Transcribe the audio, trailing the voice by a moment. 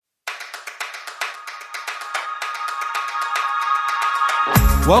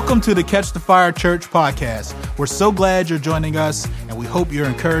Welcome to the Catch the Fire Church podcast. We're so glad you're joining us, and we hope you're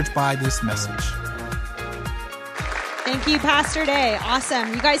encouraged by this message. Thank you, Pastor Day.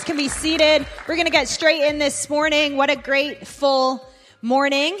 Awesome. You guys can be seated. We're going to get straight in this morning. What a great full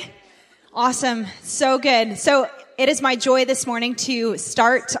morning. Awesome. So good. So it is my joy this morning to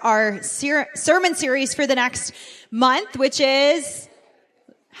start our sermon series for the next month, which is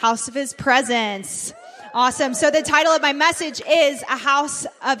House of His Presence. Awesome. So the title of my message is A House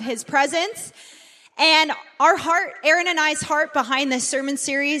of His Presence. And our heart, Aaron and I's heart behind this sermon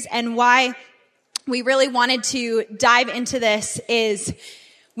series and why we really wanted to dive into this is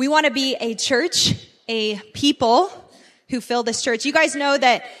we want to be a church, a people who fill this church. You guys know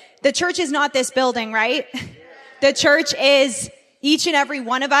that the church is not this building, right? The church is each and every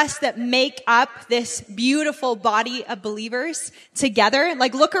one of us that make up this beautiful body of believers together.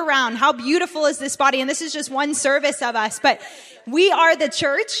 Like, look around. How beautiful is this body? And this is just one service of us, but we are the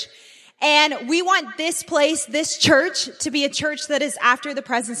church. And we want this place, this church, to be a church that is after the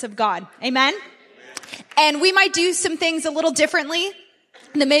presence of God. Amen? And we might do some things a little differently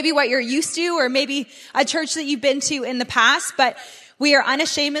than maybe what you're used to, or maybe a church that you've been to in the past, but we are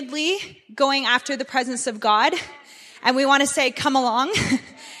unashamedly going after the presence of God. And we want to say, come along,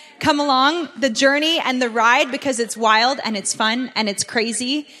 come along the journey and the ride, because it's wild and it's fun and it's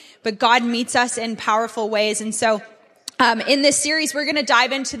crazy, but God meets us in powerful ways. And so, in this series, we're going to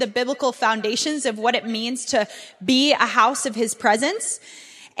dive into the biblical foundations of what it means to be a house of His presence.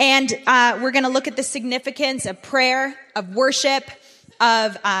 And, we're going to look at the significance of prayer, of worship,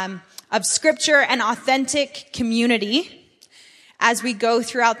 of scripture and authentic community as we go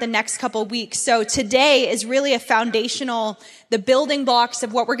throughout the next couple weeks. So today is really the building blocks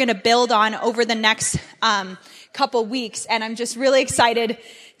of what we're going to build on over the next couple weeks. And I'm just really excited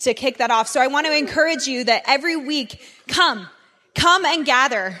to kick that off. So I want to encourage you that every week, come and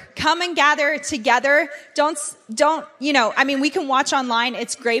gather together. We can watch online.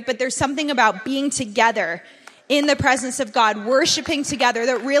 It's great, but there's something about being together in the presence of God, worshiping together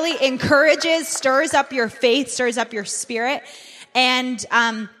that really encourages, stirs up your faith, stirs up your spirit. And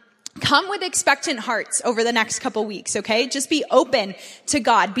come with expectant hearts over the next couple weeks, okay? Just be open to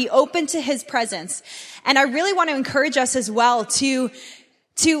God. Be open to His presence. And I really want to encourage us as well to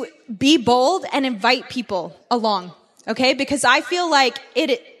be bold and invite people along, okay? Because I feel like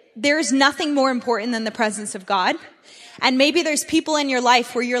there's nothing more important than the presence of God. And maybe there's people in your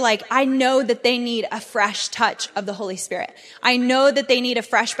life where you're like, I know that they need a fresh touch of the Holy Spirit. I know that they need a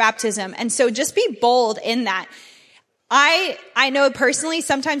fresh baptism. And so just be bold in that. I know personally,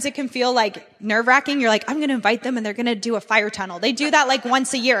 sometimes it can feel like nerve-wracking. You're like, I'm going to invite them and they're going to do a fire tunnel. They do that like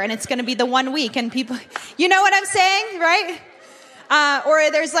once a year and it's going to be the 1 week and people, you know what I'm saying, right?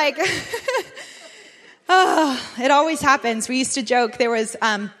 Or there's like, it always happens. We used to joke, there was,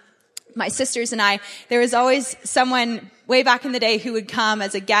 my sisters and I, there was always someone way back in the day who would come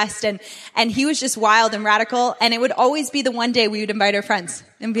as a guest and he was just wild and radical. And it would always be the one day we would invite our friends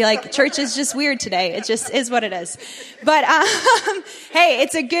and be like, church is just weird today. It just is what it is. But, hey,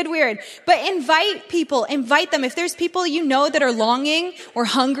 it's a good weird, but invite them. If there's people you know that are longing or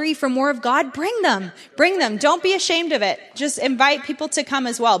hungry for more of God, bring them. Don't be ashamed of it. Just invite people to come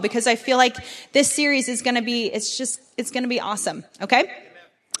as well, because I feel like this series is going to be, it's going to be awesome. Okay.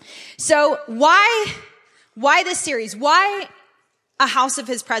 So why this series? Why a house of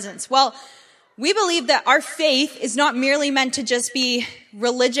His presence? Well, we believe that our faith is not merely meant to just be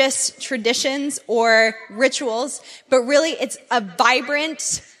religious traditions or rituals, but really it's a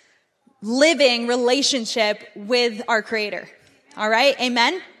vibrant, living relationship with our Creator. All right?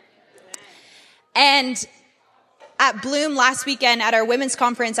 Amen? And at Bloom last weekend at our women's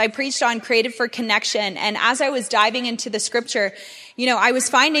conference, I preached on Created for Connection. And as I was diving into the scripture, I was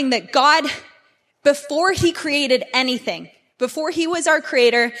finding that God, before He created anything, before He was our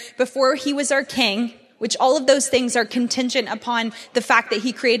creator, before He was our king, which all of those things are contingent upon the fact that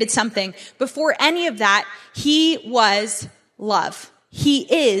He created something. Before any of that, He was love. He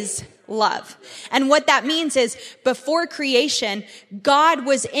is love. And what that means is before creation, God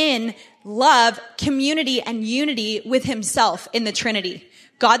was in love, community, and unity with Himself in the Trinity.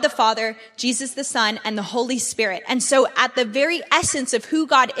 God the Father, Jesus the Son, and the Holy Spirit. And so at the very essence of who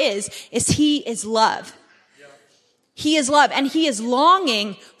God is He is love. He is love, and He is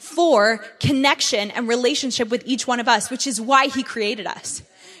longing for connection and relationship with each one of us, which is why He created us.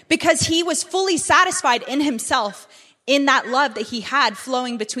 Because He was fully satisfied in Himself in that love that He had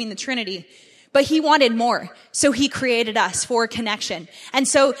flowing between the Trinity. But He wanted more, so He created us for connection. And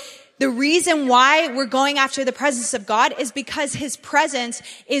so The reason why we're going after the presence of God is because his presence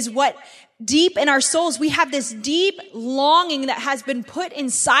is what deep in our souls, we have this deep longing that has been put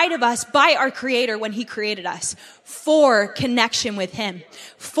inside of us by our Creator when he created us for connection with him,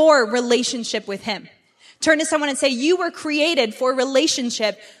 for relationship with him. Turn to someone and say, you were created for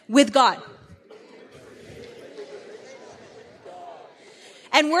relationship with God.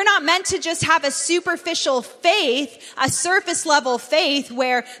 And we're not meant to just have a superficial faith, a surface level faith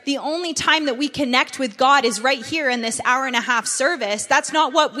where the only time that we connect with God is right here in this hour-and-a-half service. That's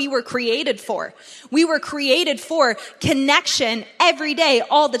not what we were created for. We were created for connection every day,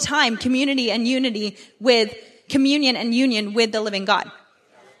 all the time, communion and union with the living God.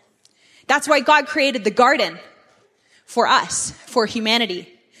 That's why God created the garden for us, for humanity.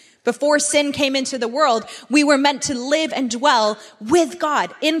 Before sin came into the world, we were meant to live and dwell with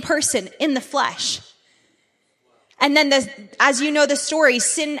God in person, in the flesh. And then, as you know the story,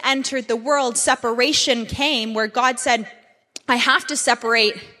 sin entered the world, separation came where God said, I have to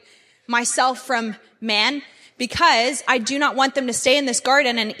separate myself from man because I do not want them to stay in this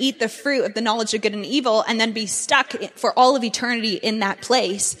garden and eat the fruit of the knowledge of good and evil and then be stuck for all of eternity in that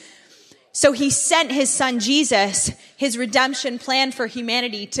place. So he sent his son Jesus, his redemption plan for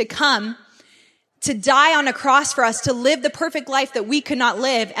humanity, to come, to die on a cross for us, to live the perfect life that we could not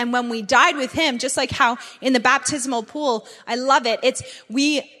live. And when we died with him, just like how in the baptismal pool, I love it.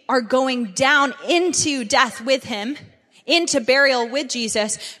 We are going down into death with him, into burial with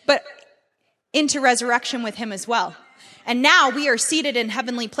Jesus, but into resurrection with him as well. And now we are seated in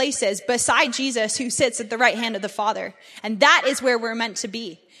heavenly places beside Jesus, who sits at the right hand of the Father. And that is where we're meant to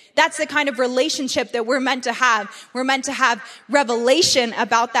be. That's the kind of relationship that we're meant to have. We're meant to have revelation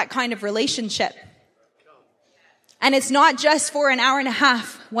about that kind of relationship. And it's not just for an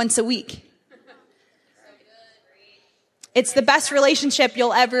hour-and-a-half once a week. It's the best relationship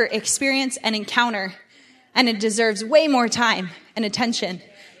you'll ever experience and encounter. And it deserves way more time and attention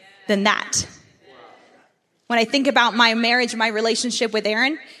than that. When I think about my marriage, my relationship with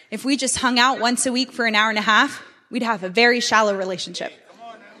Aaron, if we just hung out once a week for an hour-and-a-half, we'd have a very shallow relationship.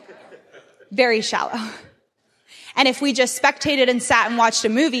 Very shallow. And if we just spectated and sat and watched a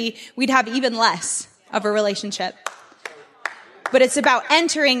movie, we'd have even less of a relationship. But it's about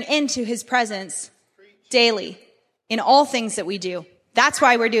entering into his presence daily in all things that we do. That's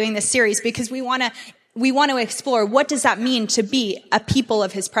why we're doing this series, because we want to explore, what does that mean to be a people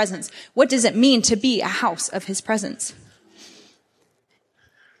of his presence? What does it mean to be a house of his presence?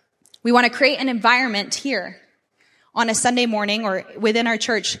 We want to create an environment here on a Sunday morning or within our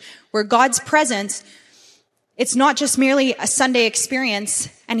church where God's presence, it's not just merely a Sunday experience,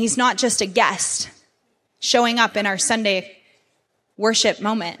 and he's not just a guest showing up in our Sunday worship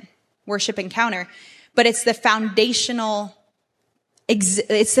moment, worship encounter, but it's the foundational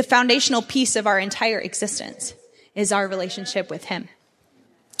piece of our entire existence is our relationship with him.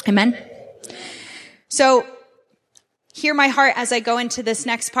 Amen. So hear my heart as I go into this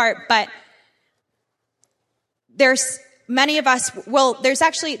next part, but there's many of us,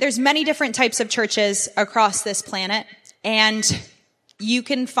 there's many different types of churches across this planet, and you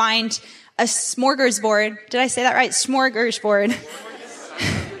can find a smorgasbord. Did I say that right? Smorgasbord.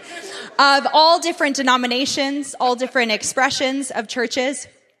 Of all different denominations, all different expressions of churches,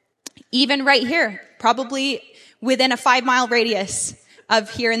 even right here, probably within a 5-mile radius of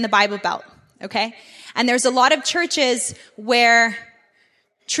here in the Bible Belt. Okay. And there's a lot of churches where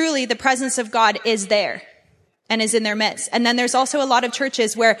truly the presence of God is there and is in their midst. And then there's also a lot of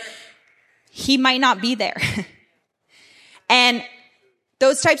churches where he might not be there. And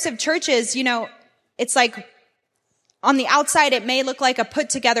those types of churches, you know, it's like on the outside, it may look like a put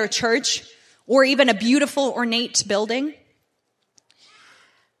together church or even a beautiful ornate building.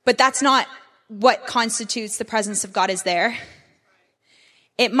 But that's not what constitutes the presence of God is there.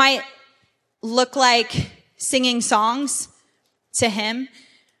 It might look like singing songs to him,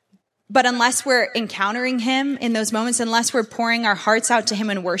 but unless we're encountering him in those moments, unless we're pouring our hearts out to him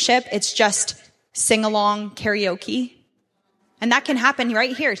in worship, it's just sing-along karaoke. And that can happen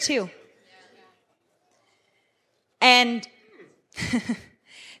right here too. And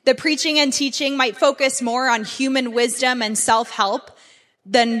the preaching and teaching might focus more on human wisdom and self-help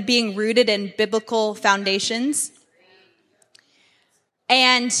than being rooted in biblical foundations.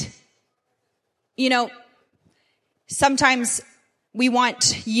 And, you know, sometimes we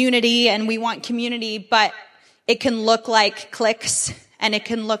want unity and we want community, but it can look like cliques and it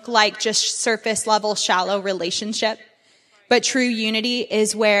can look like just surface level, shallow relationship. But true unity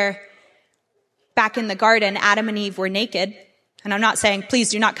is where back in the garden, Adam and Eve were naked. And I'm not saying, please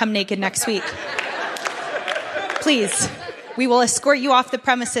do not come naked next week. Please. We will escort you off the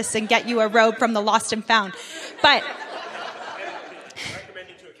premises and get you a robe from the lost and found. But,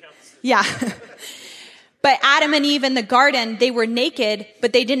 yeah. But Adam and Eve in the garden, they were naked,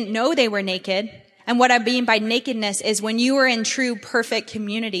 but they didn't know they were naked. And what I mean by nakedness is when you are in true, perfect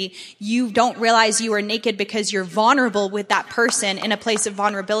community, you don't realize you are naked because you're vulnerable with that person in a place of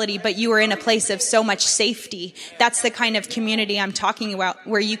vulnerability, but you are in a place of so much safety. That's the kind of community I'm talking about,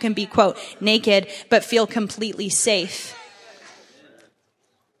 where you can be, quote, naked, but feel completely safe.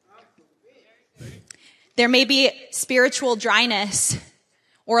 There may be spiritual dryness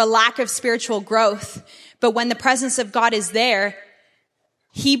or a lack of spiritual growth, but when the presence of God is there,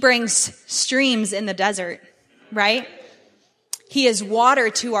 he brings streams in the desert, right? He is water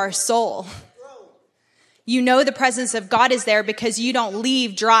to our soul. You know the presence of God is there because you don't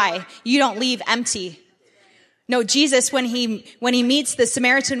leave dry. You don't leave empty. No, Jesus, when he meets the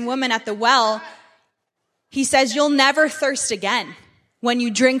Samaritan woman at the well, he says, you'll never thirst again when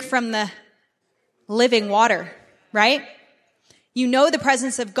you drink from the living water, right? You know the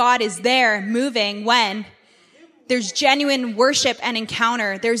presence of God is there moving when there's genuine worship and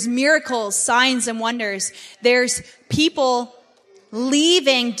encounter. There's miracles, signs, and wonders. There's people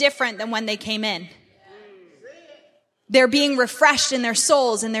leaving different than when they came in. They're being refreshed in their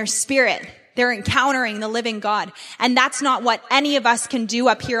souls and their spirit. They're encountering the living God. And that's not what any of us can do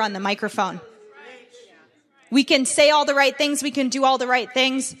up here on the microphone. We can say all the right things. We can do all the right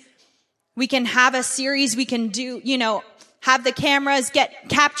things. We can have a series. We can do, have the cameras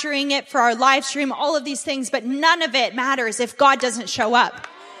capturing it for our live stream, all of these things, but none of it matters if God doesn't show up.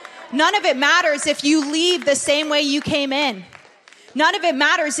 None of it matters if you leave the same way you came in. None of it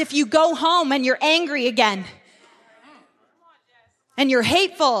matters if you go home and you're angry again. And you're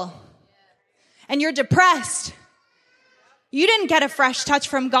hateful. And you're depressed. You didn't get a fresh touch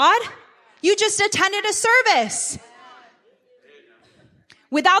from God. You just attended a service.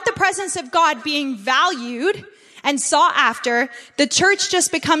 Without the presence of God being valued and sought after, the church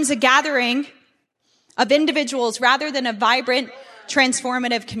just becomes a gathering of individuals rather than a vibrant,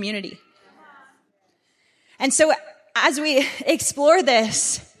 transformative community. And so as we explore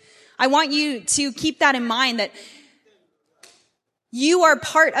this, I want you to keep that in mind, that you are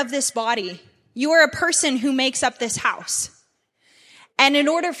part of this body. You are a person who makes up this house. And in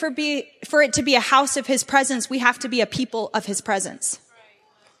order for it to be a house of his presence, we have to be a people of his presence.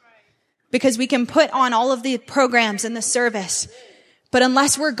 Because we can put on all of the programs and the service, but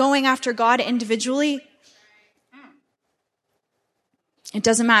unless we're going after God individually, it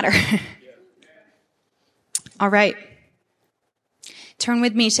doesn't matter. All right. Turn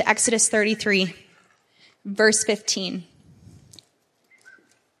with me to Exodus 33, verse 15.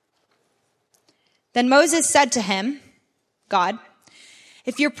 Then Moses said to him, God,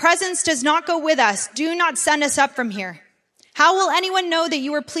 if your presence does not go with us, do not send us up from here. How will anyone know that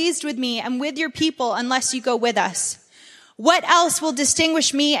you are pleased with me and with your people unless you go with us? What else will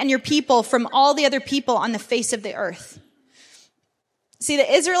distinguish me and your people from all the other people on the face of the earth? See,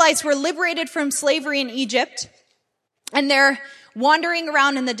 the Israelites were liberated from slavery in Egypt, and they're wandering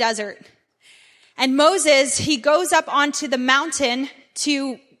around in the desert. And Moses, he goes up onto the mountain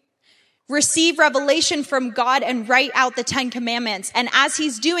to receive revelation from God and write out the 10 Commandments. And as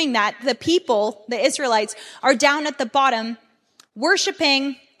he's doing that, the people, the Israelites, are down at the bottom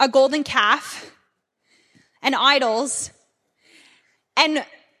worshiping a golden calf and idols. And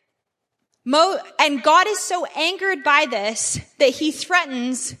God is so angered by this that he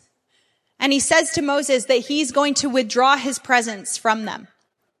threatens, and he says to Moses that he's going to withdraw his presence from them.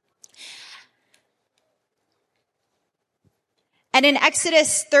 And in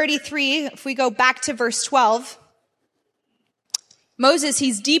Exodus 33, if we go back to verse 12, Moses,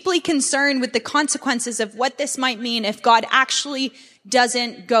 he's deeply concerned with the consequences of what this might mean if God actually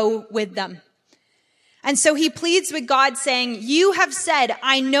doesn't go with them. And so he pleads with God saying, you have said,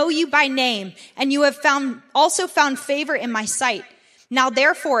 I know you by name, and you have also found favor in my sight. Now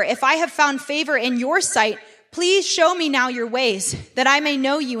therefore, if I have found favor in your sight, please show me now your ways, that I may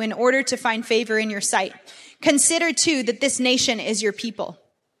know you in order to find favor in your sight. Consider too that this nation is your people.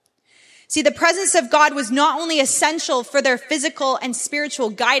 See, the presence of God was not only essential for their physical and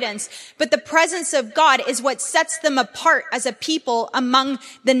spiritual guidance, but the presence of God is what sets them apart as a people among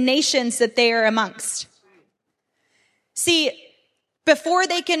the nations that they are amongst. See,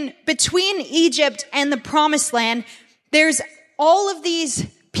 between Egypt and the promised land, there's all of these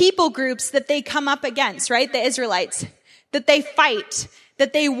people groups that they come up against, right? The Israelites, that they fight,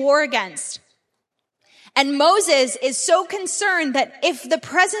 that they war against. And Moses is so concerned that if the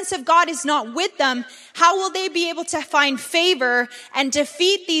presence of God is not with them, how will they be able to find favor and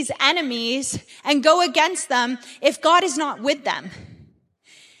defeat these enemies and go against them if God is not with them?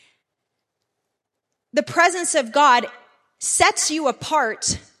 The presence of God sets you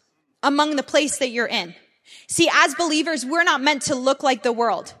apart among the place that you're in. See, as believers, we're not meant to look like the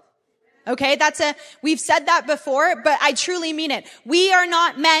world. Okay, we've said that before, but I truly mean it. We are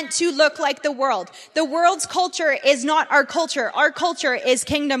not meant to look like the world. The world's culture is not our culture. Our culture is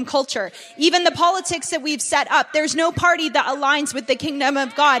kingdom culture. Even the politics that we've set up, there's no party that aligns with the kingdom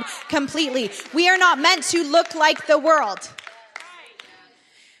of God completely. We are not meant to look like the world.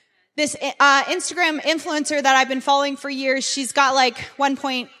 This Instagram influencer that I've been following for years, she's got like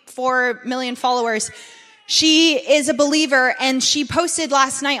 1.4 million followers. She is a believer, and she posted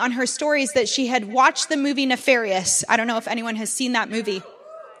last night on her stories that she had watched the movie Nefarious. I don't know if anyone has seen that movie.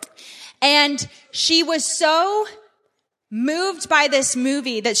 And she was so moved by this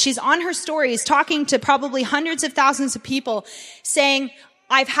movie that she's on her stories talking to probably hundreds of thousands of people saying,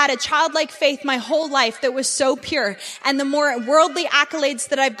 I've had a childlike faith my whole life that was so pure. And the more worldly accolades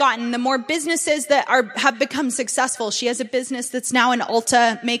that I've gotten, the more businesses that have become successful. She has a business that's now an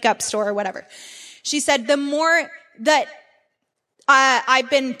Ulta makeup store or whatever. She said, the more that I've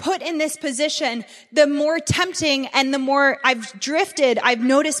been put in this position, the more tempting and the more I've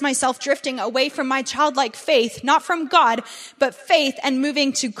noticed myself drifting away from my childlike faith, not from God, but faith, and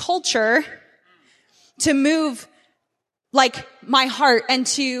moving to culture to move like my heart and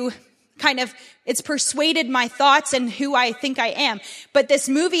to it's persuaded my thoughts and who I think I am. But this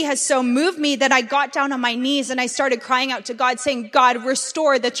movie has so moved me that I got down on my knees and I started crying out to God, saying, God,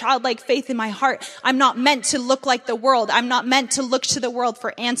 restore the childlike faith in my heart. I'm not meant to look like the world. I'm not meant to look to the world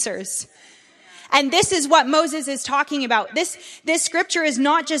for answers. And this is what Moses is talking about. This scripture is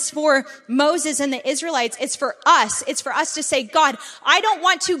not just for Moses and the Israelites. It's for us. It's for us to say, God, I don't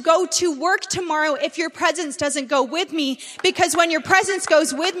want to go to work tomorrow if your presence doesn't go with me, because when your presence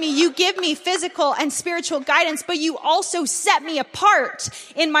goes with me, you give me physical and spiritual guidance, but you also set me apart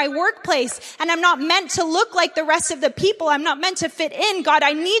in my workplace. And I'm not meant to look like the rest of the people. I'm not meant to fit in. God,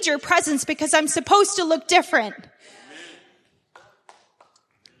 I need your presence because I'm supposed to look different.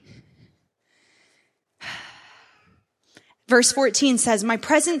 Verse 14 says, my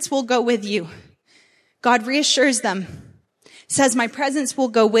presence will go with you. God reassures them, says, my presence will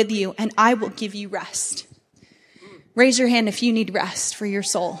go with you and I will give you rest. Raise your hand if you need rest for your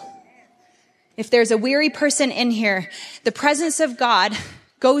soul. If there's a weary person in here, the presence of God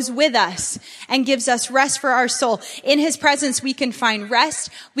goes with us and gives us rest for our soul. In his presence, we can find rest.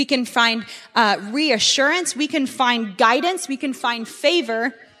 We can find reassurance. We can find guidance. We can find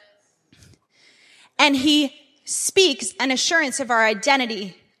favor. And he speaks an assurance of our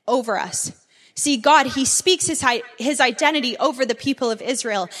identity over us. See, God, he speaks his identity over the people of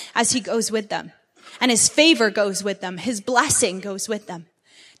Israel as he goes with them. And his favor goes with them. His blessing goes with them.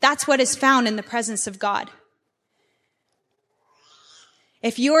 That's what is found in the presence of God.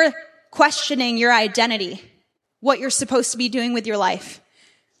 If you're questioning your identity, what you're supposed to be doing with your life,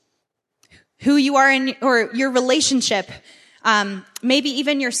 who you are in, or your relationship, maybe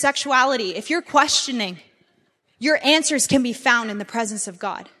even your sexuality, if you're questioning, your answers can be found in the presence of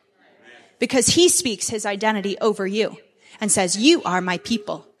God, because he speaks his identity over you and says, you are my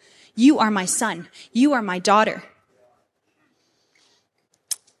people. You are my son. You are my daughter.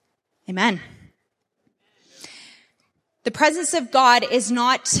 Amen. The presence of God is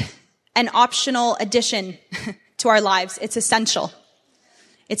not an optional addition to our lives. It's essential.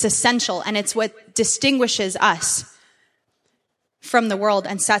 It's essential, and it's what distinguishes us from the world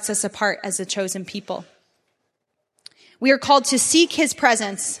and sets us apart as a chosen people. We are called to seek his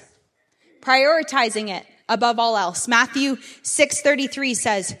presence, prioritizing it above all else. Matthew 6:33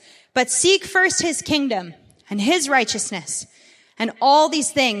 says, but seek first his kingdom and his righteousness, and all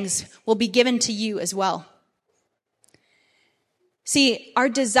these things will be given to you as well. See, our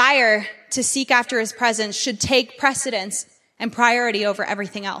desire to seek after his presence should take precedence and priority over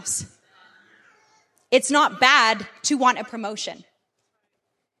everything else. It's not bad to want a promotion.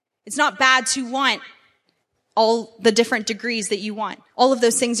 It's not bad to want all the different degrees that you want. All of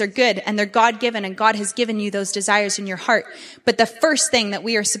those things are good, and they're God-given, and God has given you those desires in your heart. But the first thing that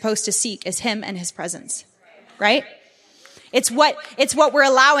we are supposed to seek is him and his presence, right? It's what we're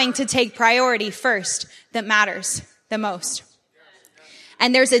allowing to take priority first that matters the most.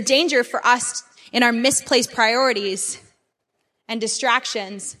 And there's a danger for us in our misplaced priorities and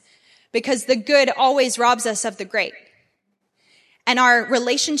distractions, because the good always robs us of the great. And our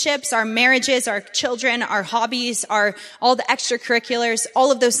relationships, our marriages, our children, our hobbies, all the extracurriculars,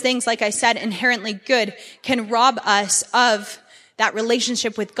 all of those things, like I said, inherently good, can rob us of that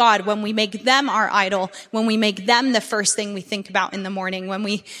relationship with God when we make them our idol, when we make them the first thing we think about in the morning, when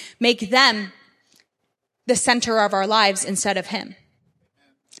we make them the center of our lives instead of him.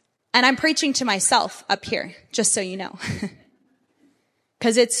 And I'm preaching to myself up here, just so you know.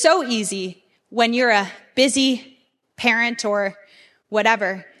 Because it's so easy when you're a busy parent or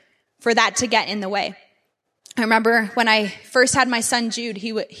whatever for that to get in the way. I remember when I first had my son Jude,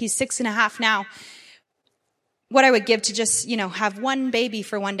 he's 6.5 now. What I would give to just, have one baby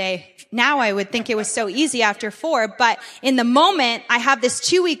for one day. Now I would think it was so easy after 4, but in the moment I have this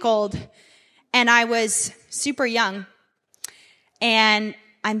 2-week-old and I was super young and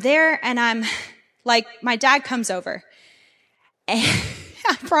I'm there and I'm like, my dad comes over and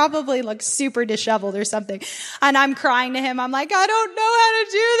I probably look super disheveled or something. And I'm crying to him. I'm like, I don't know how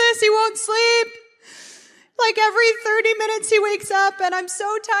to do this. He won't sleep. Like every 30 minutes he wakes up and I'm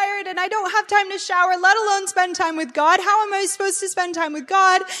so tired and I don't have time to shower, let alone spend time with God. How am I supposed to spend time with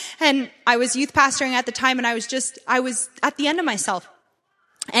God? And I was youth pastoring at the time and I was at the end of myself.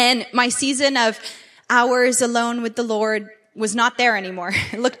 And my season of hours alone with the Lord was not there anymore.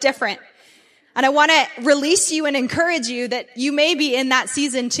 It looked different. And I want to release you and encourage you that you may be in that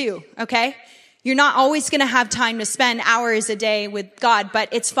season too, okay? You're not always going to have time to spend hours a day with God, but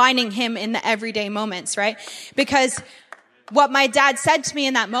it's finding him in the everyday moments, right? Because what my dad said to me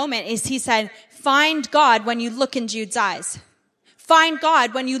in that moment is he said, find God when you look in Jude's eyes. Find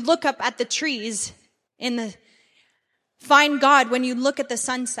God when you look up at the trees find God when you look at the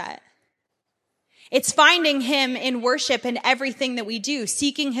sunset. It's finding him in worship and everything that we do.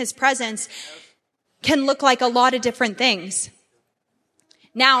 Seeking his presence can look like a lot of different things.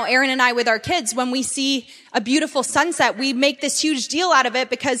 Now, Aaron and I with our kids, when we see a beautiful sunset, we make this huge deal out of it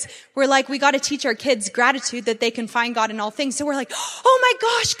because we're like, we got to teach our kids gratitude that they can find God in all things. So we're like, oh my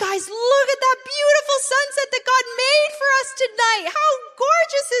gosh, guys, look at that beautiful sunset that God made for us tonight. How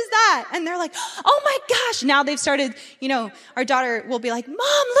gorgeous is that? And they're like, oh my gosh. Now they've started, our daughter will be like,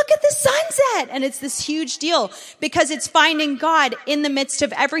 Mom, look at the sunset. And it's this huge deal because it's finding God in the midst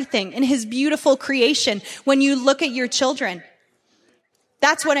of everything, in his beautiful creation. When you look at your children,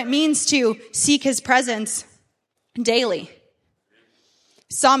 that's what it means to seek his presence daily.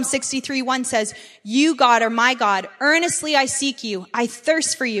 Psalm 63:1 says, you, God, are my God. Earnestly I seek you. I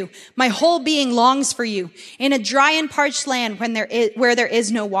thirst for you. My whole being longs for you in a dry and parched land where there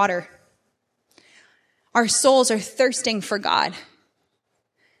is no water. Our souls are thirsting for God.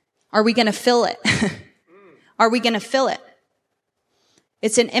 Are we going to fill it? Are we going to fill it?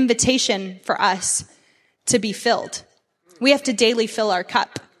 It's an invitation for us to be filled. We have to daily fill our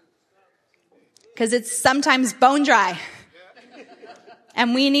cup because it's sometimes bone dry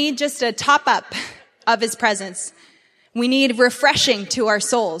and we need just a top up of his presence. We need refreshing to our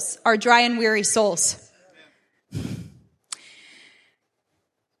souls, our dry and weary souls.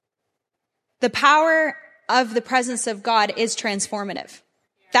 The power of the presence of God is transformative.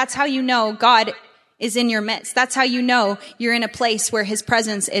 That's how you know God is in your midst. That's how you know you're in a place where his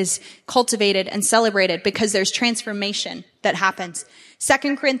presence is cultivated and celebrated because there's transformation that happens.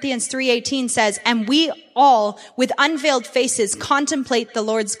 2 Corinthians 3:18 says, and we all with unveiled faces contemplate the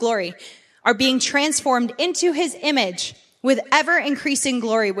Lord's glory, are being transformed into his image with ever increasing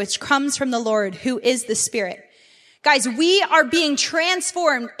glory, which comes from the Lord who is the Spirit. Guys, we are being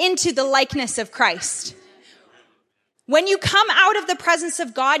transformed into the likeness of Christ. When you come out of the presence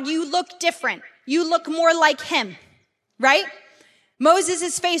of God, you look different. You look more like him, right?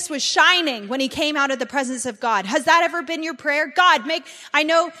 Moses' face was shining when he came out of the presence of God. Has that ever been your prayer? God, I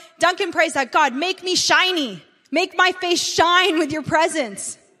know Duncan prays that, God, make me shiny. Make my face shine with your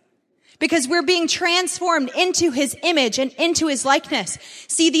presence. Because we're being transformed into his image and into his likeness.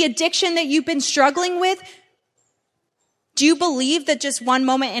 See, the addiction that you've been struggling with, do you believe that just one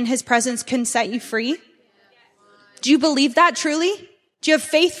moment in his presence can set you free? Do you believe that truly? Do you have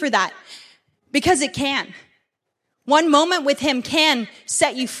faith for that? Because it can. One moment with him can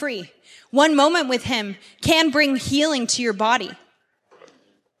set you free. One moment with him can bring healing to your body.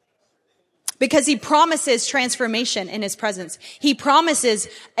 Because he promises transformation in his presence. He promises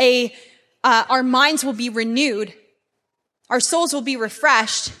our minds will be renewed. Our souls will be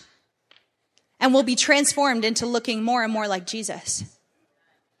refreshed. And we'll be transformed into looking more and more like Jesus.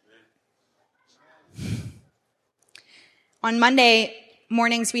 On Monday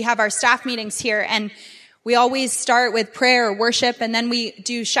mornings, we have our staff meetings here, and we always start with prayer or worship, and then we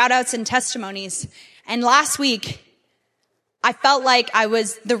do shout outs and testimonies. And last week, I felt like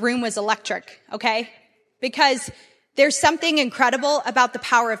the room was electric, okay? Because There's something incredible about the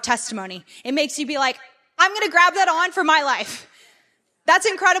power of testimony. It makes you be like, I'm going to grab that on for my life. That's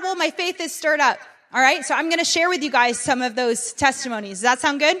incredible. My faith is stirred up. All right. So I'm going to share with you guys some of those testimonies. Does that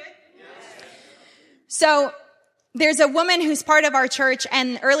sound good? Yes. So there's a woman who's part of our church,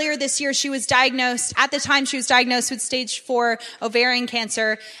 and earlier this year she was diagnosed, at the time she was diagnosed with stage 4 ovarian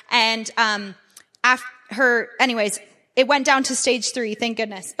cancer, and anyways, it went down to stage 3, thank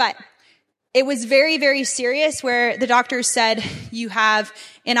goodness. But it was very, very serious, where the doctors said, you have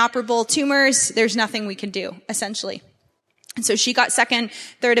inoperable tumors, there's nothing we can do, essentially. And so she got second,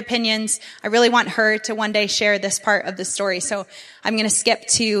 third opinions. I really want her to one day share this part of the story. So I'm going to skip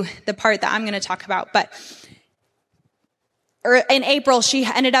to the part that I'm going to talk about. But in April, she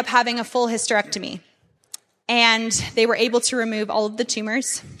ended up having a full hysterectomy. And they were able to remove all of the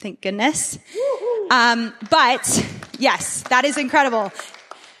tumors. Thank goodness. But yes, that is incredible.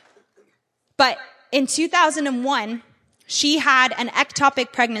 But in 2001, she had an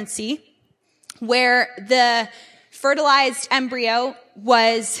ectopic pregnancy where the fertilized embryo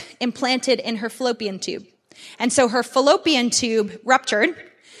was implanted in her fallopian tube. And so her fallopian tube ruptured,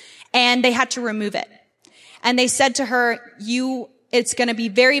 and they had to remove it. And they said to her, it's going to be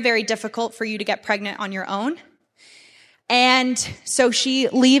very, very difficult for you to get pregnant on your own. And so she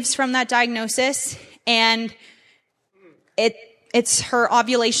leaves from that diagnosis, and it's her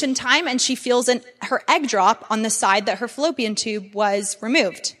ovulation time, and she feels her egg drop on the side that her fallopian tube was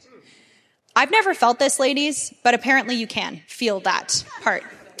removed. I've never felt this, ladies, but apparently you can feel that part.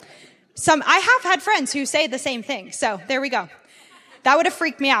 I have had friends who say the same thing, so there we go. That would have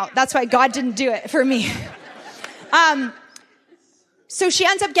freaked me out. That's why God didn't do it for me. So she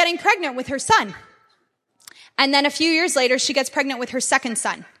ends up getting pregnant with her son. And then a few years later, she gets pregnant with her second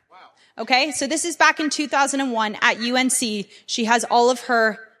son. Okay, so this is back in 2001 at UNC. She has all of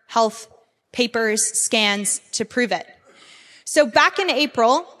her health papers, scans to prove it. So back in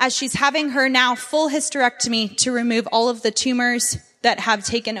April, as she's having her now full hysterectomy to remove all of the tumors that have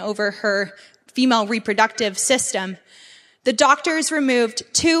taken over her female reproductive system, the doctors removed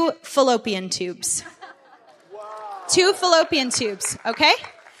 2 fallopian tubes. 2 fallopian tubes, okay?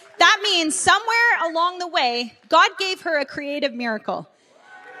 That means somewhere along the way, God gave her a creative miracle,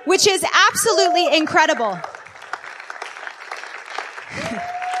 which is absolutely incredible.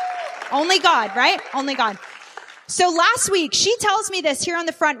 Only God, right? Only God. So last week, she tells me this here on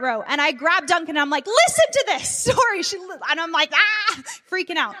the front row, and I grab Duncan, and I'm like, listen to this story. And I'm like,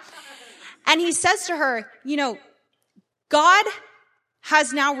 freaking out. And he says to her, God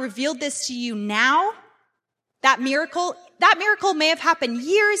has now revealed this to you now. That miracle may have happened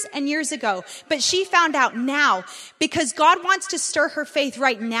years and years ago, but she found out now because God wants to stir her faith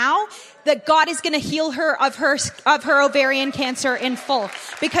right now that God is going to heal her of her ovarian cancer in full,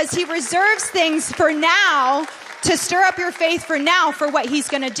 because he reserves things for now to stir up your faith for now for what he's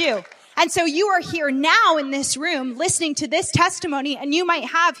going to do. And so you are here now in this room listening to this testimony, and you might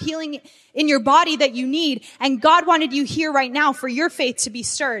have healing in your body that you need. And God wanted you here right now for your faith to be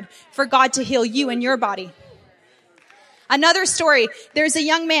stirred, for God to heal you and your body. Another story, there's a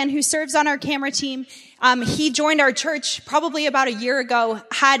young man who serves on our camera team. He joined our church probably about a year ago,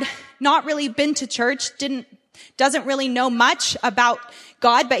 had not really been to church, doesn't really know much about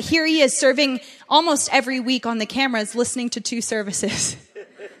God, but here he is serving almost every week on the cameras, listening to 2 services,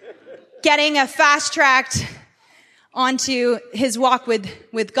 getting a fast-tracked onto his walk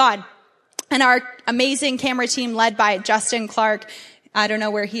with God. And our amazing camera team led by Justin Clark, I don't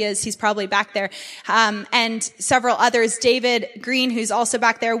know where he is. He's probably back there. And several others. David Green, who's also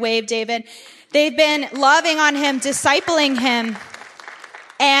back there. Wave, David. They've been loving on him, discipling him.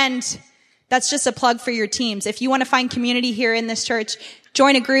 And that's just a plug for your teams. If you want to find community here in this church,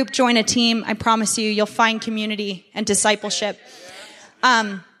 join a group, join a team. I promise you'll find community and discipleship.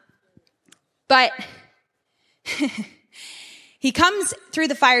 But he comes through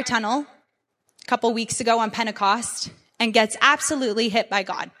the fire tunnel a couple weeks ago on Pentecost and gets absolutely hit by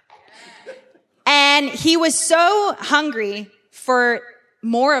God. And he was so hungry for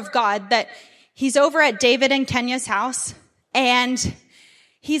more of God that he's over at David and Kenya's house, and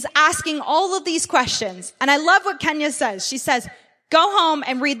he's asking all of these questions. And I love what Kenya says. She says, go home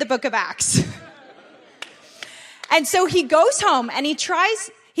and read the book of Acts. And so he goes home and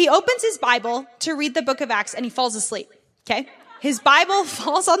he opens his Bible to read the book of Acts, and he falls asleep. Okay? His Bible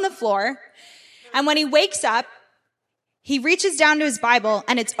falls on the floor. And when he wakes up, he reaches down to his Bible,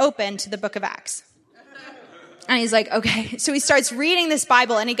 and it's open to the book of Acts. And he's like, okay. So he starts reading this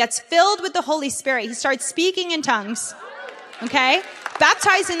Bible, and he gets filled with the Holy Spirit. He starts speaking in tongues, okay?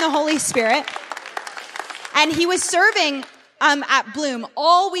 Baptized in the Holy Spirit. And he was serving at Bloom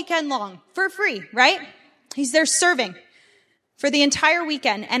all weekend long for free, right? He's there serving for the entire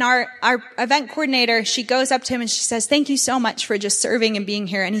weekend. And our event coordinator, she goes up to him and she says, thank you so much for just serving and being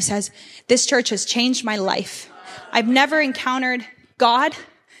here. And he says, this church has changed my life. I've never encountered God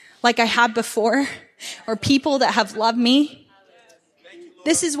like I have before, or people that have loved me.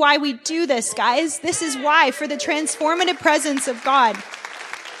 This is why we do this, guys. This is why, for the transformative presence of God.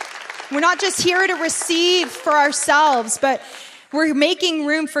 We're not just here to receive for ourselves, but we're making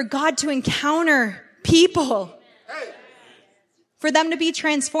room for God to encounter people, for them to be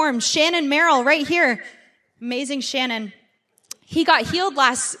transformed. Shannon Merrill, right here. Amazing Shannon. He got healed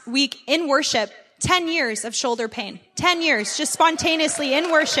last week in worship. 10 years of shoulder pain. 10 years, just spontaneously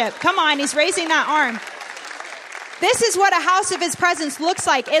in worship. Come on, he's raising that arm. This is what a house of his presence looks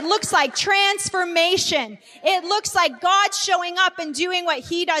like. It looks like transformation. It looks like God showing up and doing what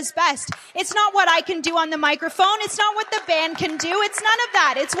he does best. It's not what I can do on the microphone. It's not what the band can do. It's none of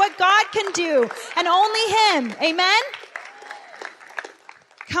that. It's what God can do, and only him. Amen?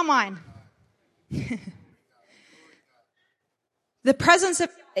 Come on. The presence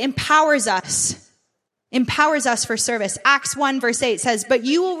of empowers us for service. Acts 1 verse 8 says, but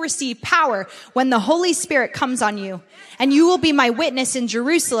you will receive power when the Holy Spirit comes on you, and you will be my witness in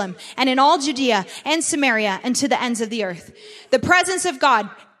Jerusalem and in all Judea and Samaria and to the ends of the earth. The presence of God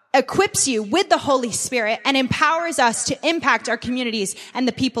equips you with the Holy Spirit and empowers us to impact our communities and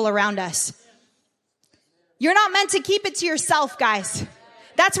the people around us. You're not meant to keep it to yourself, guys.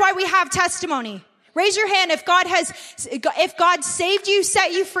 That's why we have testimony. Raise your hand if God saved you,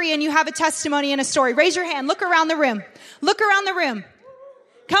 set you free, and you have a testimony and a story. Raise your hand. Look around the room. Look around the room.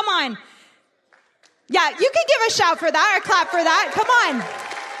 Come on. Yeah, you can give a shout for that or clap for that. Come on.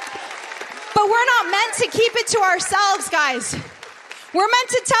 But we're not meant to keep it to ourselves, guys. We're meant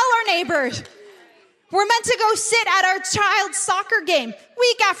to tell our neighbors. We're meant to go sit at our child's soccer game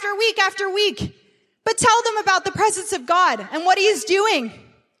week after week after week. But tell them about the presence of God and what he is doing.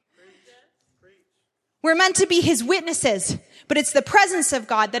 We're meant to be his witnesses, but it's the presence of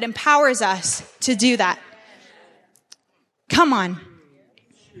God that empowers us to do that. Come on.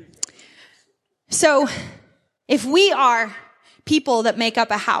 So, if we are people that make up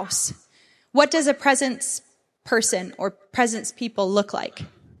a house, what does a presence person or presence people look like?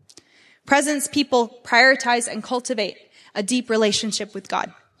 Presence people prioritize and cultivate a deep relationship with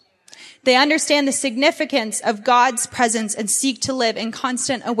God. They understand the significance of God's presence and seek to live in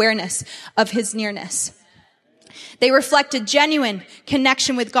constant awareness of his nearness. They reflect a genuine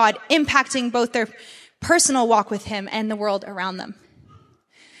connection with God, impacting both their personal walk with him and the world around them.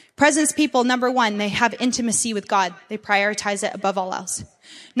 Presence people, number one, they have intimacy with God. They prioritize it above all else.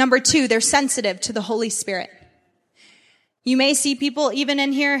 Number two, they're sensitive to the Holy Spirit. You may see people even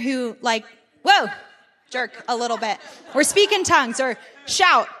in here who whoa, jerk a little bit, or speak in tongues, or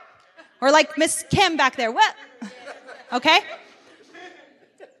shout. Or like Miss Kim back there, what? Okay?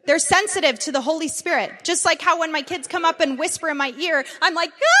 They're sensitive to the Holy Spirit. Just like how when my kids come up and whisper in my ear, I'm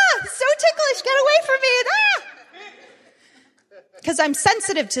like, so ticklish, get away from me. Because I'm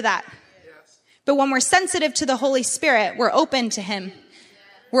sensitive to that. But when we're sensitive to the Holy Spirit, we're open to him.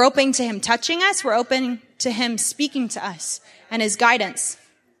 We're open to him touching us. We're open to him speaking to us and his guidance.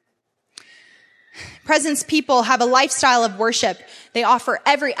 Presence people have a lifestyle of worship. They offer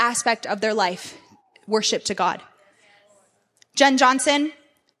every aspect of their life worship to God. Jen Johnson,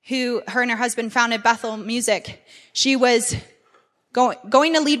 her and her husband founded Bethel Music, she was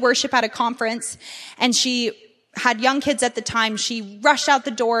going to lead worship at a conference, and she had young kids at the time. She rushed out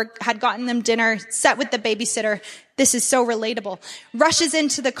the door, had gotten them dinner, sat with the babysitter. This is so relatable. Rushes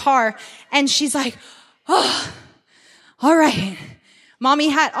into the car, and she's like, oh, all right. Mommy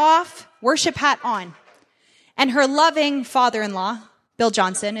hat off, worship hat on. And her loving father-in-law, Bill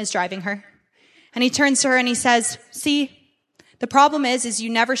Johnson, is driving her. And he turns to her and he says, see, the problem is you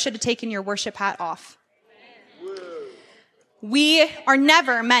never should have taken your worship hat off. We are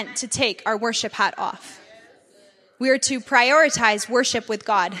never meant to take our worship hat off. We are to prioritize worship with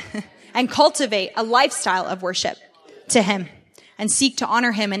God and cultivate a lifestyle of worship to him and seek to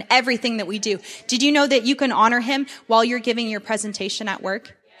honor him in everything that we do. Did you know that you can honor him while you're giving your presentation at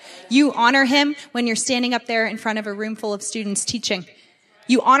work? You honor him when you're standing up there in front of a room full of students teaching.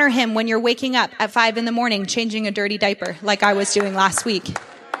 You honor him when you're waking up at 5 a.m, changing a dirty diaper like I was doing last week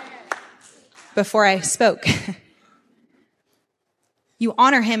before I spoke. You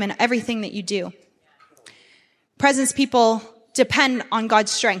honor him in everything that you do. Presence people depend on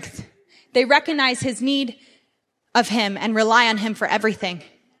God's strength. They recognize his need of him and rely on him for everything.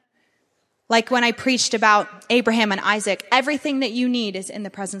 Like when I preached about Abraham and Isaac, everything that you need is in the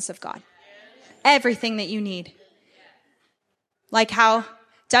presence of God. Everything that you need. Like how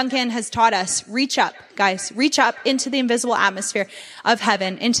Duncan has taught us, reach up, guys. Reach up into the invisible atmosphere of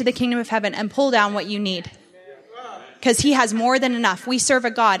heaven, into the kingdom of heaven, and pull down what you need. Because he has more than enough. We serve a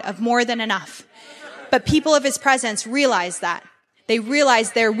God of more than enough. But people of his presence realize that. They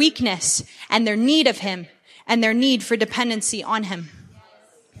realize their weakness and their need of him and their need for dependency on him.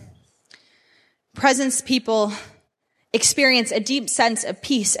 Presence people experience a deep sense of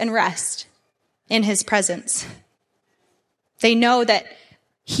peace and rest in his presence. They know that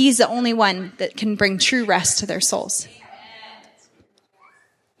he's the only one that can bring true rest to their souls.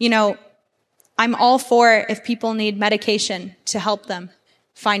 You know, I'm all for if people need medication to help them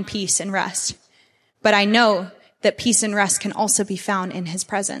find peace and rest. But I know that peace and rest can also be found in his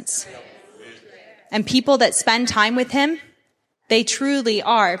presence. And people that spend time with him, they truly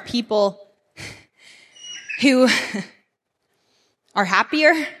are people who are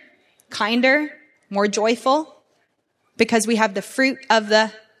happier, kinder, more joyful, because we have the fruit of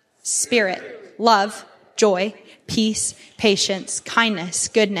the Spirit: love, joy, peace, patience, kindness,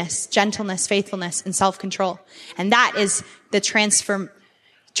 goodness, gentleness, faithfulness, and self-control. And that is the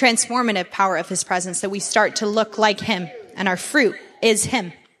transformative power of his presence, that we start to look like him, and our fruit is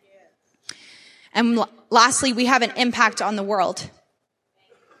him. And lastly, we have an impact on the world.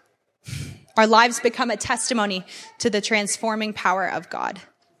 Our lives become a testimony to the transforming power of God.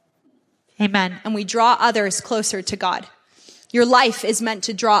 Amen. And we draw others closer to God. Your life is meant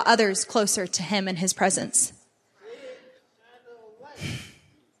to draw others closer to him and his presence.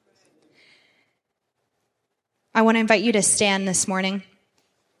 I want to invite you to stand this morning.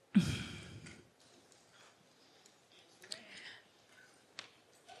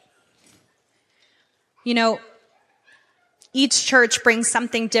 You know, each church brings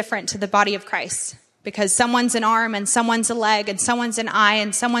something different to the body of Christ, because someone's an arm and someone's a leg and someone's an eye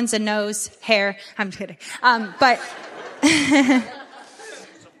and someone's a nose, hair. I'm kidding. But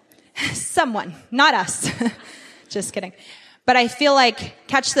someone, not us. Just kidding. But I feel like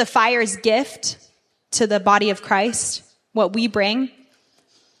Catch the Fire's gift to the body of Christ, what we bring,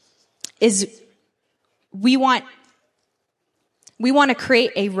 is we want to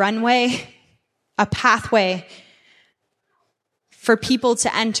create a runway, a pathway for people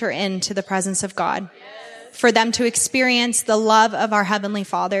to enter into the presence of God, for them to experience the love of our Heavenly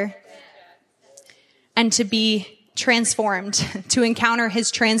Father, and to be transformed, to encounter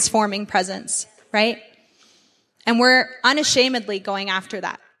his transforming presence, right? And we're unashamedly going after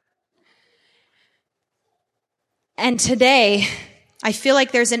that. And today, I feel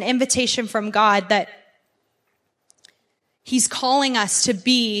like there's an invitation from God that he's calling us to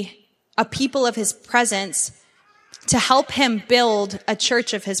be a people of his presence, to help him build a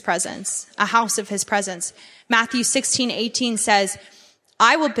church of his presence, a house of his presence. Matthew 16:18 says,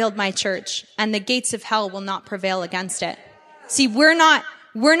 I will build my church, and the gates of hell will not prevail against it. See, we're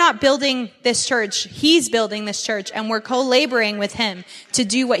not building this church. He's building this church, and we're co-laboring with him to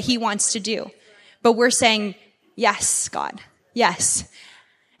do what he wants to do. But we're saying, yes, God, yes.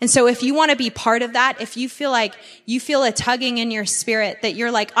 And so if you want to be part of that, if you feel like you feel a tugging in your spirit that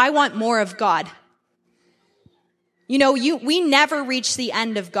you're like, I want more of God. You know, we never reach the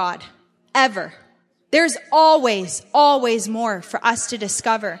end of God, ever. There's always, always more for us to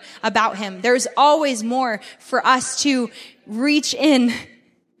discover about him. There's always more for us to reach in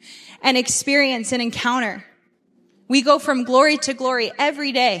and experience and encounter. We go from glory to glory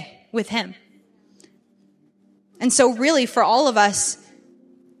every day with him. And so really for all of us,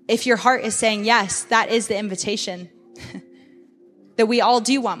 if your heart is saying yes, that is the invitation, that we all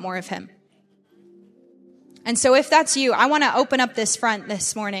do want more of him. And so if that's you, I want to open up this front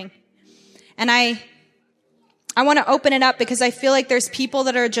this morning. And I want to open it up because I feel like there's people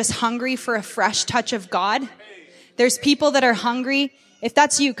that are just hungry for a fresh touch of God. There's people that are hungry. If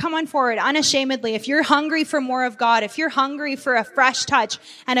that's you, come on forward unashamedly. If you're hungry for more of God, if you're hungry for a fresh touch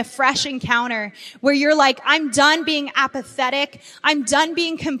and a fresh encounter where you're like, I'm done being apathetic. I'm done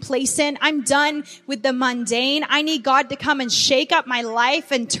being complacent. I'm done with the mundane. I need God to come and shake up my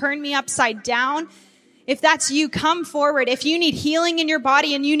life and turn me upside down. If that's you, come forward. If you need healing in your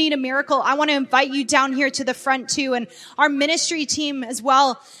body and you need a miracle, I want to invite you down here to the front too. And our ministry team as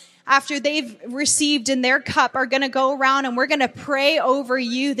well, after they've received in their cup, are going to go around and we're going to pray over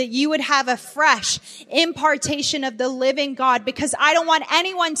you that you would have a fresh impartation of the living God, because I don't want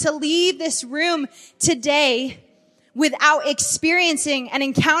anyone to leave this room today without experiencing and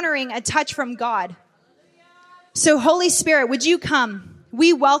encountering a touch from God. So Holy Spirit, would you come?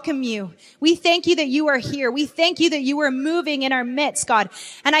 We welcome you. We thank you that you are here. We thank you that you are moving in our midst, God.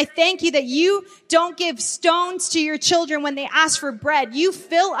 And I thank you that you don't give stones to your children when they ask for bread. You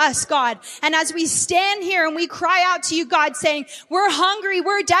fill us, God. And as we stand here and we cry out to you, God, saying, we're hungry,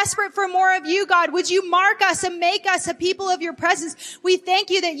 we're desperate for more of you, God. Would you mark us and make us a people of your presence? We thank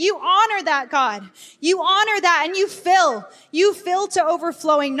you that you honor that, God. You honor that and you fill. You fill to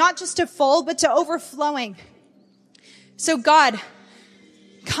overflowing, not just to full, but to overflowing. So God,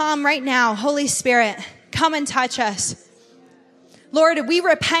 come right now. Holy Spirit, come and touch us. Lord, we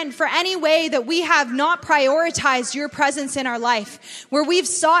repent for any way that we have not prioritized your presence in our life, where we've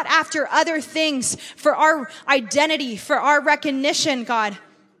sought after other things for our identity, for our recognition, God.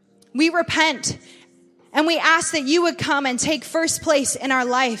 We repent and we ask that you would come and take first place in our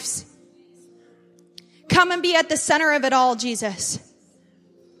lives. Come and be at the center of it all, Jesus.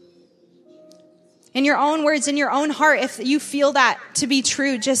 In your own words, in your own heart, if you feel that to be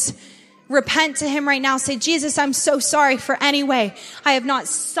true, just repent to him right now. Say, Jesus, I'm so sorry for any way I have not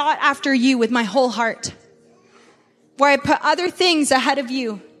sought after you with my whole heart, where I put other things ahead of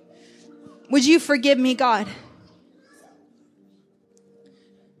you. Would you forgive me, God?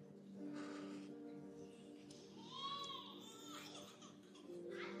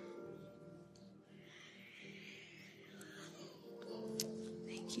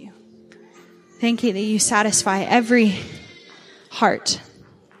 Thank you. Thank you that you satisfy every heart.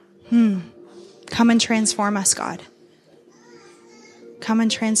 Come and transform us, God. Come and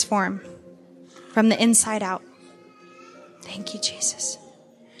transform from the inside out. Thank you, Jesus.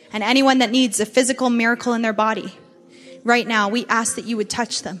 And anyone that needs a physical miracle in their body, right now, we ask that you would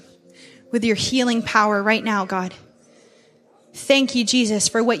touch them with your healing power right now, God. Thank you, Jesus,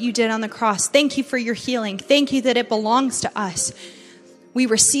 for what you did on the cross. Thank you for your healing. Thank you that it belongs to us. We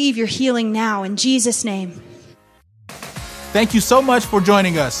receive your healing now in Jesus' name. Thank you so much for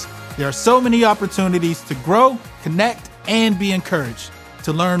joining us. There are so many opportunities to grow, connect, and be encouraged.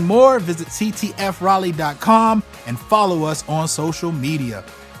 To learn more, visit ctfraleigh.com and follow us on social media.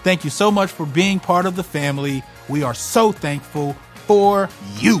 Thank you so much for being part of the family. We are so thankful for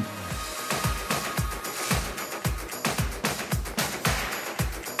you.